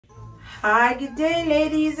Hi, good day,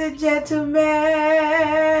 ladies and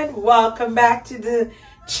gentlemen. Welcome back to the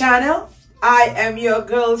channel. I am your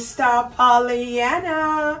girl star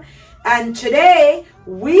Pollyanna, and today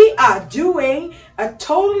we are doing a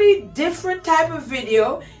totally different type of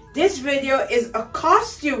video. This video is a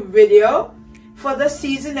costume video for the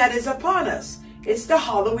season that is upon us. It's the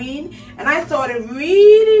Halloween, and I thought it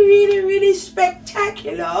really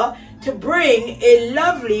spectacular to bring a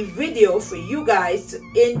lovely video for you guys to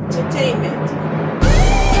entertainment.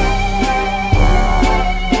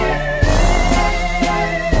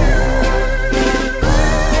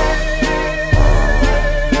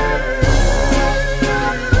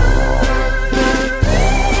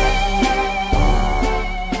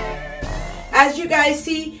 As you guys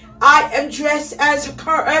see, I am dressed as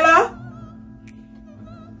Cruella.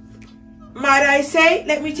 Might I say,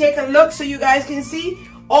 let me take a look so you guys can see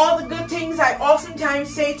all the good things I oftentimes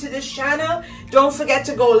say to this channel. Don't forget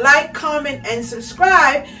to go like, comment, and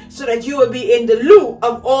subscribe so that you will be in the loop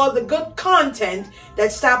of all the good content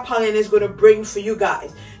that Star Pollyanna is going to bring for you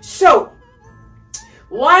guys. So,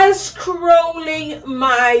 while scrolling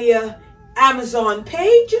my Amazon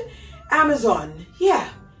page,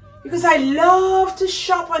 because I love to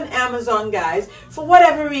shop on Amazon, guys. For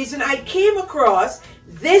whatever reason, I came across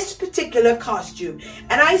this particular costume,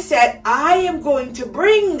 and I said I am going to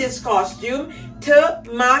bring this costume to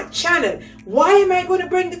my channel. Why am I going to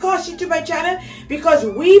bring the costume to my channel? Because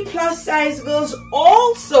we plus size girls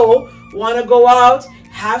also want to go out,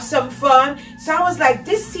 have some fun. So I was like,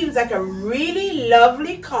 this seems like a really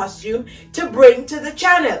lovely costume to bring to the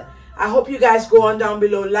channel. I hope you guys go on down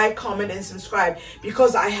below, like, comment, and subscribe,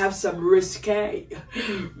 because I have some risque,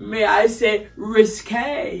 may I say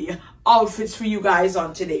risque, outfits for you guys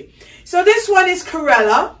on today. So this one is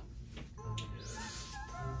Cruella.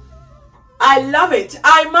 I love it.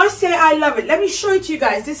 I must say I love it. Let me show it to you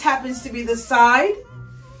guys. This happens to be the side.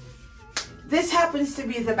 This happens to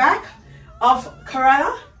be the back of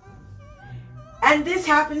Cruella. And this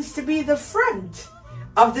happens to be the front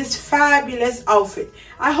of this fabulous outfit.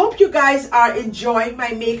 I hope you guys are enjoying my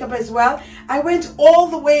makeup as well. I went all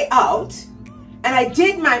the way out and I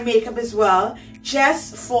did my makeup as well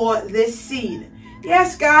just for this scene.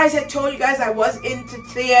 Yes, guys, I told you guys I was into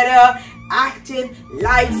theater, acting,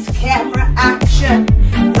 lights, camera, action,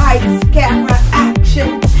 lights, camera,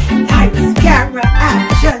 action, lights, camera,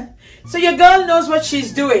 action. So your girl knows what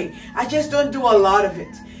she's doing. I just don't do a lot of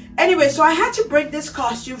it. Anyway, so I had to bring this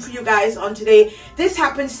costume for you guys on today. This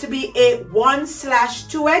happens to be a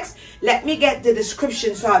 1/2X. Let me get the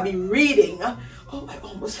description so I'll be reading. Oh, I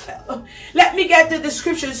almost fell. Let me get the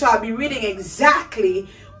description so I'll be reading exactly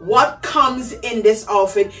what comes in this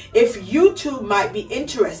outfit. If you too might be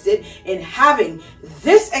interested in having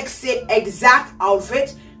this exact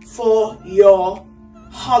outfit for your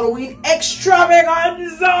Halloween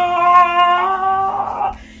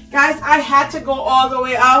extravaganza. Guys, I had to go all the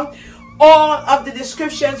way out. All of the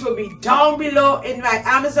descriptions will be down below in my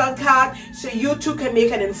Amazon card, so you too can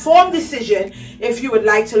make an informed decision if you would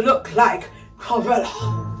like to look like Cruella.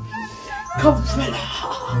 Cruella.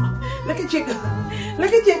 Look at you go.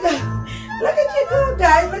 Look at you go. Look at you go,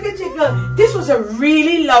 guys. Look at you go. This was a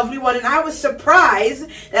really lovely one, and I was surprised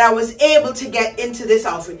that I was able to get into this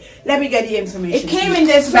outfit. Let me get the information. It came in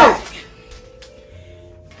this bag.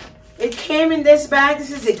 It came in this bag. This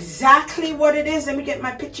is exactly what it is. Let me get my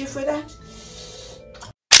picture for that.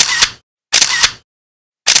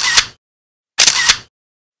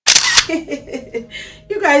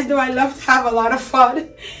 You guys know I love to have a lot of fun.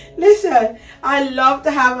 Listen, I love to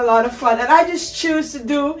have a lot of fun, and I just choose to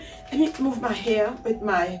do. Let me move my hair with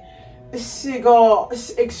my cigar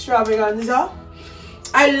extravaganza.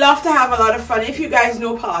 I love to have a lot of fun. If you guys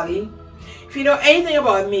know Polly, if you know anything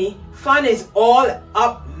about me, fun is all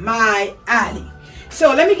up my alley.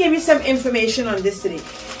 So let me give you some information on this today.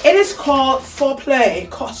 It is called Foreplay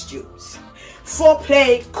Costumes.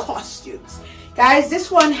 Foreplay Costumes. Guys, this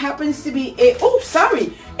one happens to be a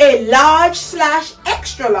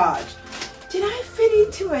large/extra large. Did I fit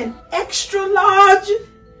into an extra large?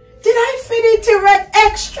 Did I fit into an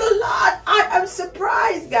extra large? I am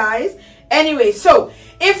surprised, guys. Anyway, so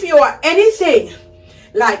if you are anything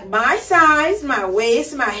like my size, my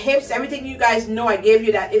waist, my hips, everything, you guys know I gave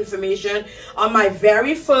you that information on my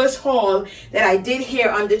very first haul that I did here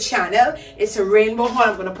on the channel. It's a rainbow haul.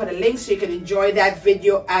 I'm going to put a link so you can enjoy that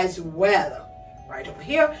video as well. Right over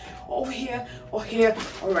here, or here,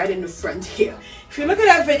 or right in the front here. If you look at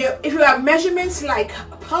that video, if you have measurements like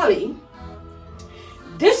Polly,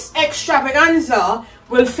 this extravaganza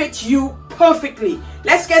will fit you perfectly.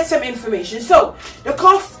 Let's get some information. So the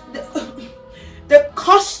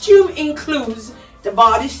costume includes the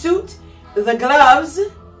bodysuit, the gloves,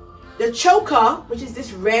 the choker, which is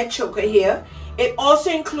this red choker here. It also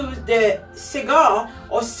includes the cigar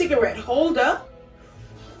or cigarette holder,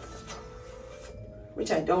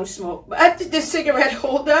 which I don't smoke, but the cigarette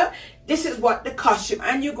holder. This is what the costume,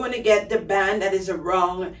 and you're going to get the band that is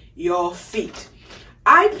around your feet.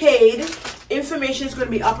 I paid, information is going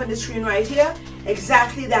to be up on the screen right here,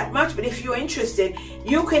 exactly that much. But if you're interested,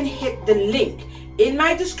 you can hit the link in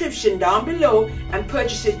my description down below and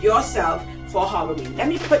purchase it yourself for Halloween. Let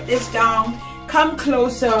me put this down, come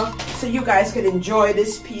closer so you guys can enjoy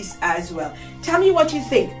this piece as well. Tell me what you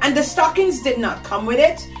think. And the stockings did not come with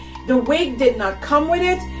it. The wig did not come with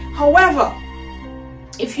it. However,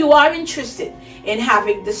 if you are interested in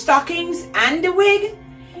having the stockings and the wig,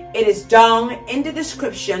 it is down in the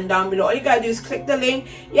description down below. All you gotta do is click the link.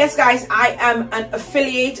 Yes, guys, I am an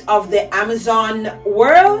affiliate of the Amazon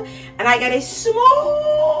world, and I get a small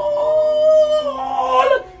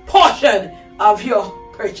portion of your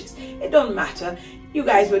purchase. It don't matter. You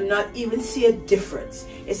guys will not even see a difference.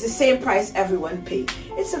 It's the same price everyone paid.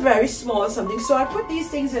 It's a very small something. So I put these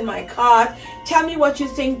things in my cart. Tell me what you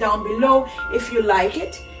think down below. If you like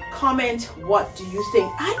it, comment what do you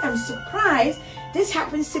think. I am surprised this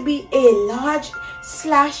happens to be a large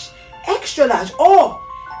 / extra large. Oh,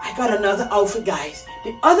 I got another outfit, guys.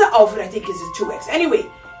 The other outfit I think is a 2X. Anyway,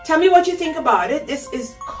 tell me what you think about it. This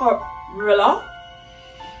is Cruella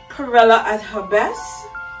at her best.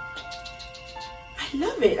 I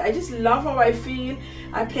love it. I just love how I feel.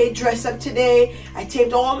 I played dress up today. I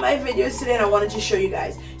taped all my videos today and I wanted to show you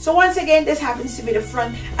guys. So once again, this happens to be the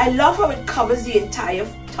front. I love how it covers the entire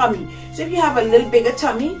tummy. So if you have a little bigger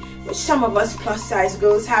tummy, which some of us plus size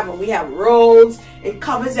girls have, and we have rolls, it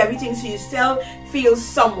covers everything so you still feel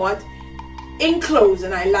somewhat enclosed,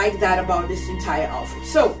 and I like that about this entire outfit.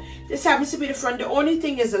 So this happens to be the front. The only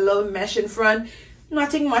thing is a little mesh in front.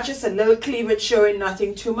 Nothing much, just a little cleavage showing,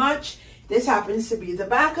 nothing too much. This happens to be the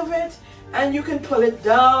back of it, and you can pull it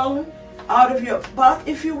down out of your butt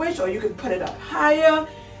if you wish, or you can put it up higher.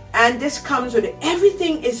 And this comes with it.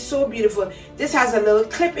 Everything is so beautiful. This has a little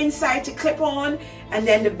clip inside to clip on, and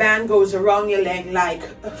then the band goes around your leg like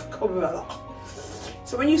a Cowgirl.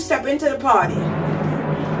 So when you step into the party,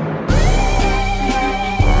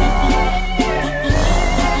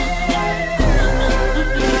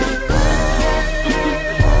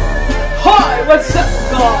 hi, what's up,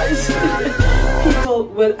 guys? People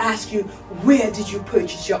will ask you, where did you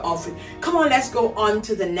purchase your outfit? Come on, let's go on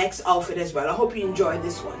to the next outfit as well. I hope you enjoyed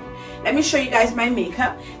this one. Let me show you guys my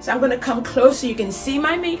makeup. So I'm going to come close so you can see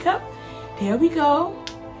my makeup. There we go.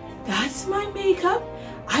 That's my makeup.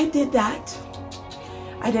 I did that.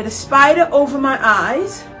 I did a spider over my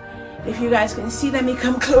eyes. If you guys can see, let me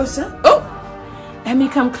come closer. Oh, let me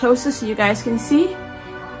come closer so you guys can see.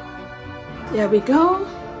 There we go.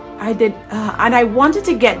 I did, and I wanted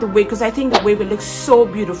to get the wig because I think the wig would look so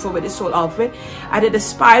beautiful with this whole outfit. I did a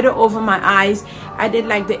spider over my eyes. I did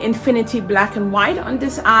like the infinity black and white on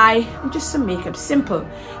this eye. And just some makeup, simple.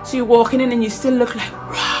 So you're walking in and you still look like,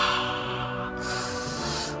 rah.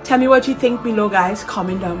 Tell me what you think below, guys.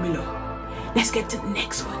 Comment down below. Let's get to the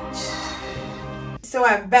next one. So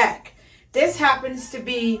I'm back. This happens to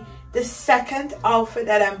be the second outfit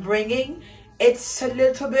that I'm bringing. It's a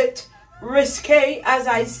little bit risque, as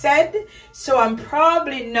I said, so I'm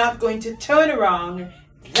probably not going to turn around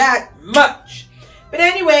that much. But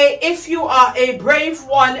anyway, if you are a brave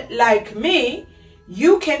one like me,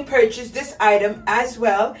 you can purchase this item as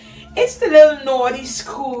well. It's the little naughty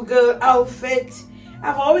schoolgirl outfit.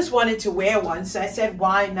 I've always wanted to wear one, so I said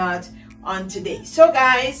why not on today. So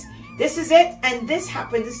guys, this is it, and this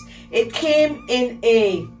happens, it came in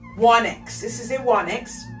a 1X. This is a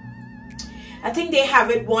 1X. I think they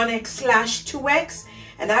have it 1X/2X,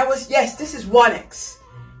 and I was, yes, this is 1X.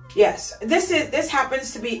 Yes, this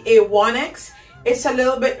happens to be a 1X. It's a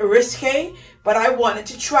little bit risque, but I wanted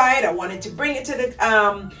to try it. I wanted to bring it to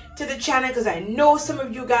the channel because I know some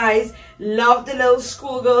of you guys love the little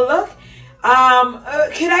schoolgirl look.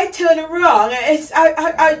 Can I turn it wrong?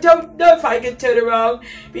 I don't know if I can turn it wrong,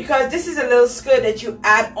 because this is a little skirt that you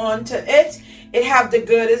add on to it. It have the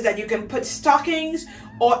girders that you can put stockings,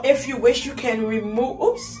 or if you wish you can remove,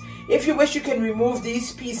 oops, if you wish you can remove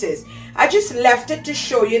these pieces. I just left it to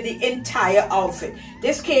show you the entire outfit.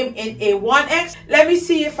 This came in a 1X. Let me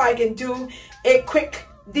see if I can do a quick,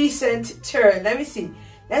 decent turn. Let me see.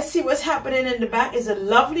 Let's see what's happening in the back. Is a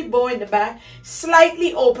lovely bow in the back,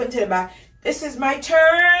 slightly open to the back. This is my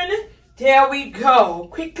turn. There we go.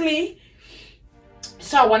 Quickly.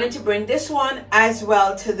 So I wanted to bring this one as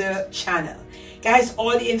well to the channel. Guys,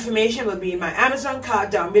 all the information will be in my Amazon card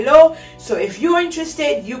down below. So if you're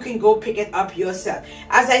interested, you can go pick it up yourself.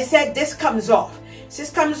 As I said, this comes off. This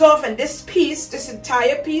comes off, and this piece, this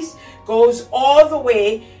entire piece, goes all the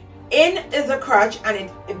way in the crotch, and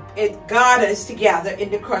it gathers together in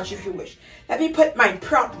the crotch if you wish. Let me put my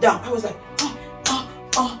prop down. I was like,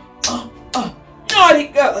 naughty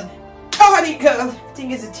girl, naughty girl. I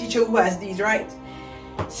think it's a teacher who has these, right?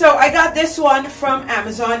 So I got this one from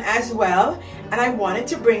Amazon as well, and I wanted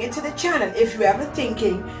to bring it to the channel. If you're ever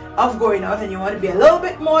thinking of going out and you want to be a little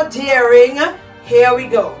bit more daring, here we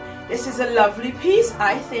go. This is a lovely piece,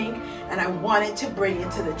 I think, and I wanted to bring it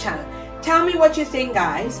to the channel. Tell me what you think,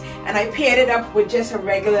 guys. And I paired it up with just a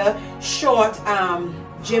regular short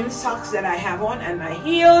gym socks that I have on and my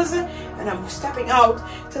heels, and I'm stepping out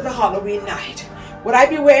to the Halloween night. Would I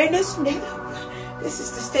be wearing this? No. This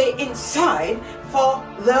is to stay inside for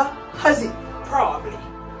the hussy, probably.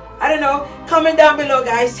 I don't know. Comment down below,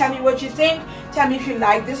 guys. Tell me what you think. Tell me if you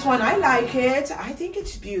like this one. I like it. I think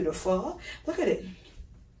it's beautiful. Look at it.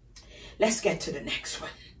 Let's get to the next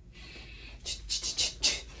one.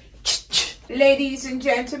 Ladies and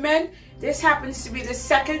gentlemen, this happens to be the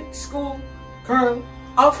second school girl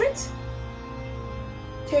outfit.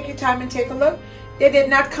 Take your time and take a look. They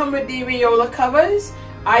did not come with the Viola covers.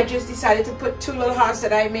 I just decided to put two little hearts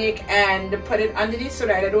that I make and put it underneath so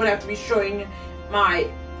that I don't have to be showing my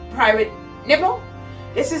private nipple.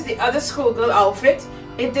 This is the other schoolgirl outfit.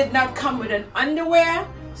 It did not come with an underwear.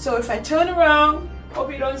 So if I turn around,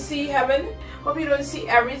 hope you don't see heaven. Hope you don't see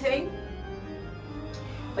everything.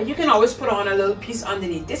 But you can always put on a little piece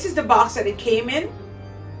underneath. This is the box that it came in.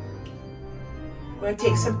 I'm going to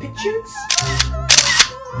take some pictures.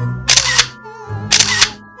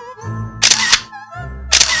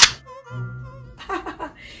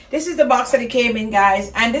 This is the box that it came in,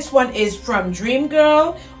 guys. And this one is from Dream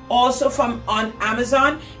Girl. Also from on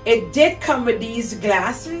Amazon. It did come with these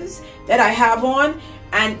glasses that I have on.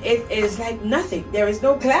 And it is like nothing. There is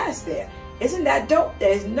no glass there. Isn't that dope?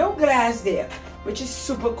 There is no glass there, which is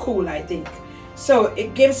super cool, I think. So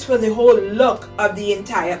it gives for the whole look of the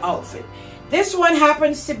entire outfit. This one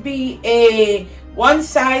happens to be a one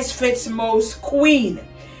size fits most queen.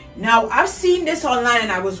 Now, I've seen this online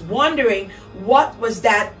and I was wondering what was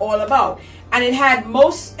that all about. And it had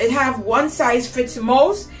one size fits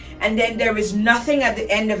most, and then there is nothing at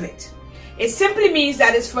the end of it. It simply means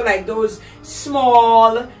that it's for like those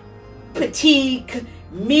small, petite,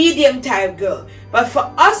 medium type girl. But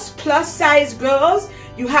for us plus size girls,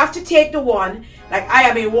 you have to take the one, like I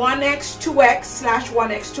am a 1X, 2X /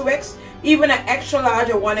 1X, 2X, even an extra large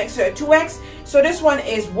or 1X or 2X. So this one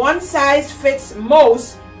is one size fits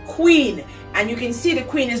most queen. And you can see the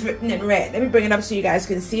queen is written in red. Let me bring it up so you guys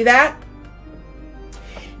can see that.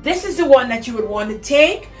 This is the one that you would want to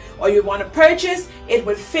take or you want to purchase. It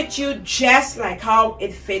would fit you just like how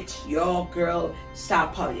it fits your girl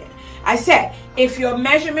Star Pollyanna. I said, if your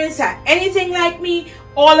measurements are anything like me,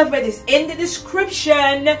 all of it is in the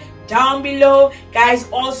description down below. Guys,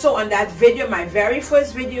 also on that video, my very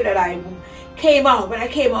first video that I came out, when I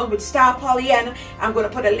came out with Star Pollyanna, I'm going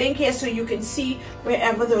to put a link here so you can see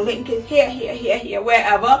wherever the link is, here,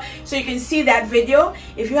 wherever. So you can see that video.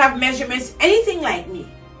 If you have measurements anything like me,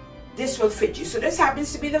 this will fit you. So this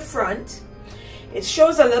happens to be the front. It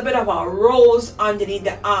shows a little bit of a rose underneath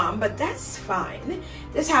the arm, but that's fine.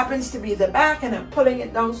 This happens to be the back, and I'm pulling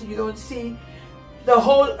it down so you don't see the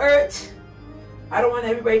whole earth. I don't want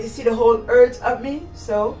everybody to see the whole earth of me.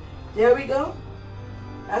 So there we go.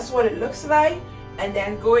 That's what it looks like. And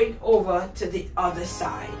then going over to the other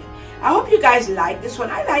side. I hope you guys like this one.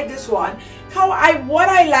 I like this one. What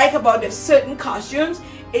I like about the certain costumes,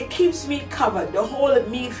 it keeps me covered. The whole of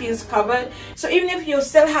me feels covered. So even if you're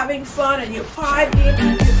still having fun and you're partying,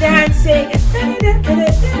 you're dancing,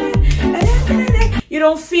 you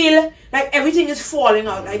don't feel like everything is falling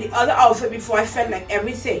out. Like the other outfit before, I felt like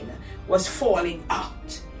everything was falling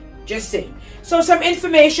out. Just saying. So some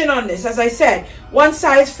information on this. As I said, one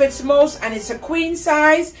size fits most, and it's a queen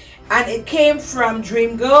size, and it came from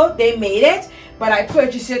Dream Girl. They made it, but I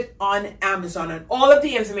purchased it on Amazon, and all of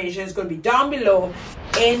the information is going to be down below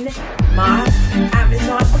in my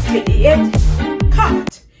Amazon affiliate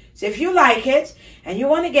card. So if you like it and you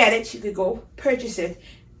want to get it, you could go purchase it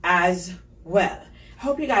as well. I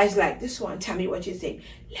hope you guys like this one. Tell me what you think.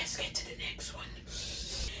 Let's get to the next one.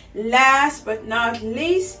 Last but not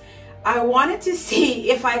least, I wanted to see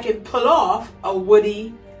if I can pull off a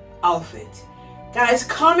Woody outfit. Guys,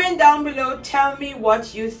 comment down below. Tell me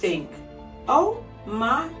what you think. Oh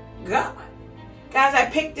my God. Guys, I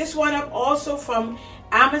picked this one up also from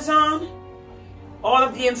Amazon. All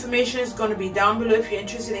of the information is going to be down below if you're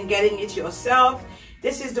interested in getting it yourself.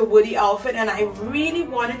 This is the Woody outfit, and I really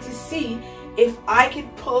wanted to see if I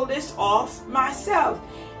could pull this off myself.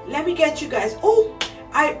 Let me get you guys. Oh,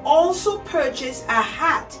 I also purchased a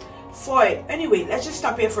hat for it. Anyway, let's just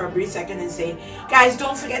stop here for a brief second and say, guys,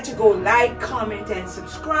 don't forget to go like, comment, and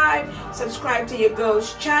subscribe. Subscribe to your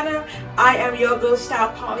girl's channel. I am your girl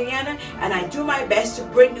star Pollyanna, and I do my best to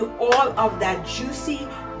bring you all of that juicy,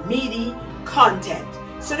 meaty content.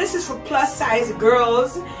 So this is for plus size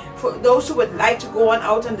girls, for those who would like to go on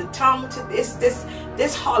out on the town to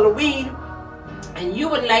this Halloween, and you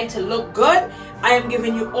would like to look good. I am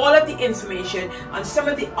giving you all of the information on some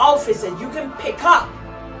of the outfits that you can pick up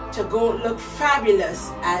to go look fabulous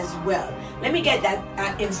as well. Let me get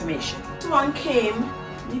that information. This one came,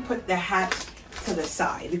 let me put the hat to the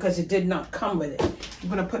side because it did not come with it. I'm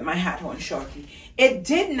gonna put my hat on shortly. It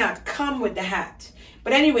did not come with the hat.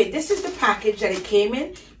 But anyway, this is the package that it came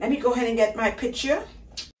in. Let me go ahead and get my picture.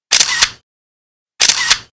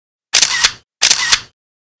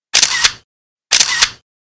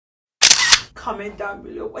 Comment down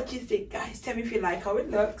below what you think, guys. Tell me if you like how it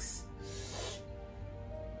looks.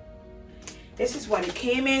 This is what it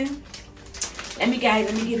came in. Let me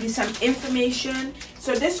give you some information.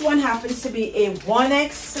 So this one happens to be a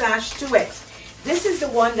 1X/2X. This is the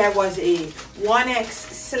one that was a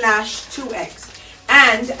 1X/2X.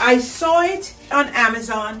 And I saw it on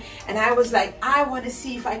Amazon, and I was like, I want to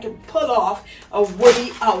see if I can pull off a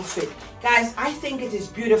Woody outfit. Guys, I think it is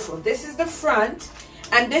beautiful. This is the front,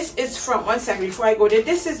 and this is from, one second before I go there,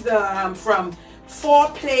 this is the from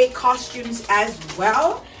P.O Costumes as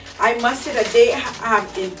well. I must say that they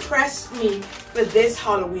have impressed me for this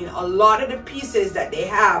Halloween. A lot of the pieces that they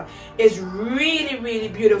have is really, really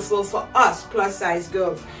beautiful for us plus size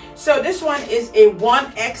girls. So this one is a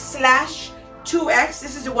 1X/2X.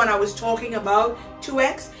 This is the one I was talking about,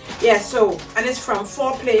 2X. Yeah, so, and it's from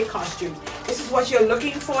P.O Costumes. This is what you're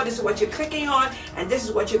looking for. This is what you're clicking on. And this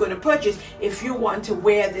is what you're going to purchase if you want to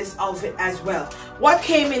wear this outfit as well. What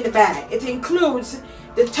came in the bag? It includes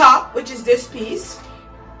the top, which is this piece.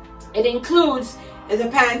 It includes the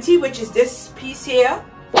panty, which is this piece here.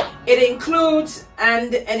 It includes,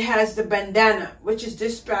 and it has the bandana, which is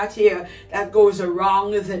this part here that goes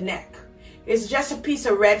around the neck. It's just a piece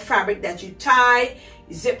of red fabric that you tie,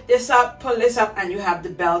 zip this up, pull this up, and you have the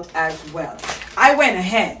belt as well. I went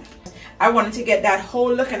ahead. I wanted to get that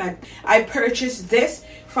whole look, and I purchased this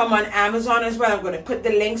from on Amazon as well. I'm going to put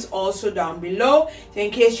the links also down below, so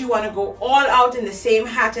in case you want to go all out in the same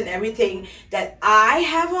hat and everything that I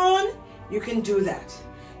have on, you can do that.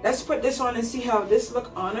 Let's put this on and see how this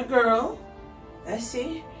look on a girl. Let's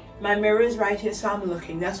see. My mirror is right here, so I'm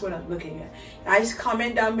looking. That's what I'm looking at. Guys,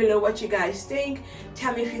 comment down below what you guys think.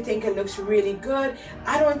 Tell me if you think it looks really good.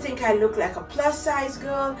 I don't think I look like a plus size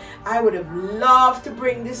girl. I would have loved to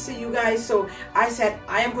bring this to you guys. So I said,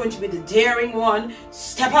 I am going to be the daring one.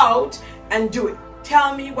 Step out and do it.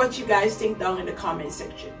 Tell me what you guys think down in the comment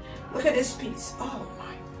section. Look at this piece. Oh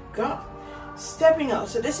my God. Stepping out.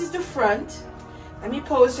 So this is the front. Let me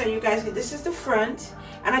pose so you guys can. This is the front.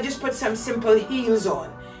 And I just put some simple heels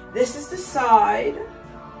on. This is the side,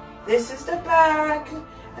 this is the back,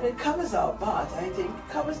 and it covers our butt, I think. It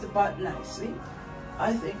covers the butt nicely,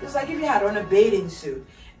 I think. It's like if you had on a bathing suit.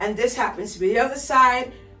 And this happens to be the other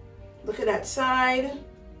side. Look at that side.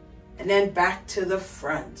 And then back to the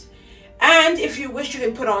front. And if you wish, you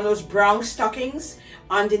can put on those brown stockings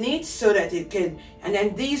underneath so that it can, and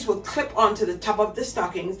then these will clip onto the top of the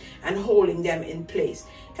stockings and holding them in place.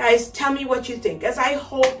 Guys, tell me what you think, as I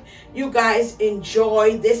hope you guys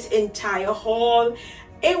enjoy this entire haul.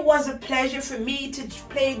 It was a pleasure for me to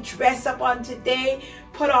play dress up on today,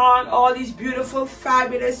 put on all these beautiful,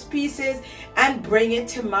 fabulous pieces, and bring it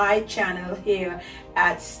to my channel here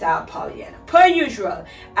at Star Pollyanna. Per usual,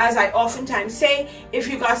 as I oftentimes say, if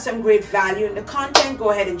you got some great value in the content,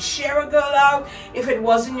 go ahead and share a girl out. If it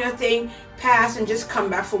wasn't your thing, pass and just come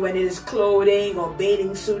back for when it is clothing or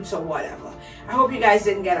bathing suits or whatever. I hope you guys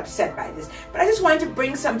didn't get upset by this, but I just wanted to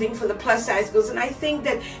bring something for the plus size girls, and I think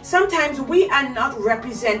that sometimes we are not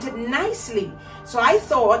represented nicely, so I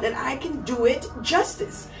thought that I can do it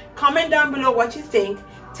justice. Comment down below what you think.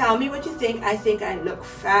 Tell me what you think. I think I look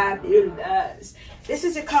fabulous. This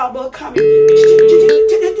is a Cowgirl coming.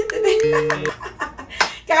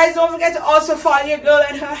 Guys, don't forget to also follow your girl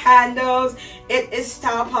and her handles. It is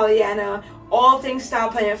Star Pollyanna. All things Star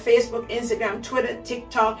Pollyanna, Facebook, Instagram, Twitter,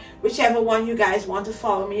 TikTok, whichever one you guys want to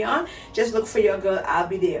follow me on. Just look for your girl. I'll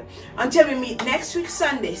be there. Until we meet next week,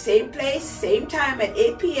 Sunday, same place, same time at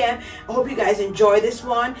 8 p.m. I hope you guys enjoy this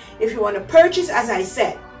one. If you want to purchase, as I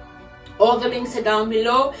said, All the links are down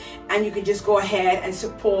below, and you can just go ahead and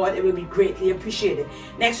support. It will be greatly appreciated.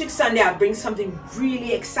 Next week Sunday, I'll bring something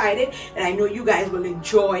really exciting and I know you guys will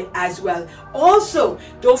enjoy as well. Also,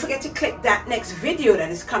 don't forget to click that next video that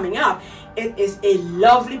is coming up. It is a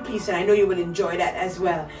lovely piece and I know you will enjoy that as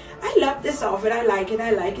well. I love this outfit. I like it.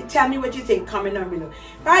 I like it. Tell me what you think. Comment down below.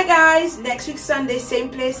 Bye guys. Next week Sunday, same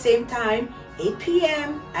place, same time, 8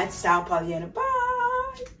 p.m. at Pollyanna. Bye.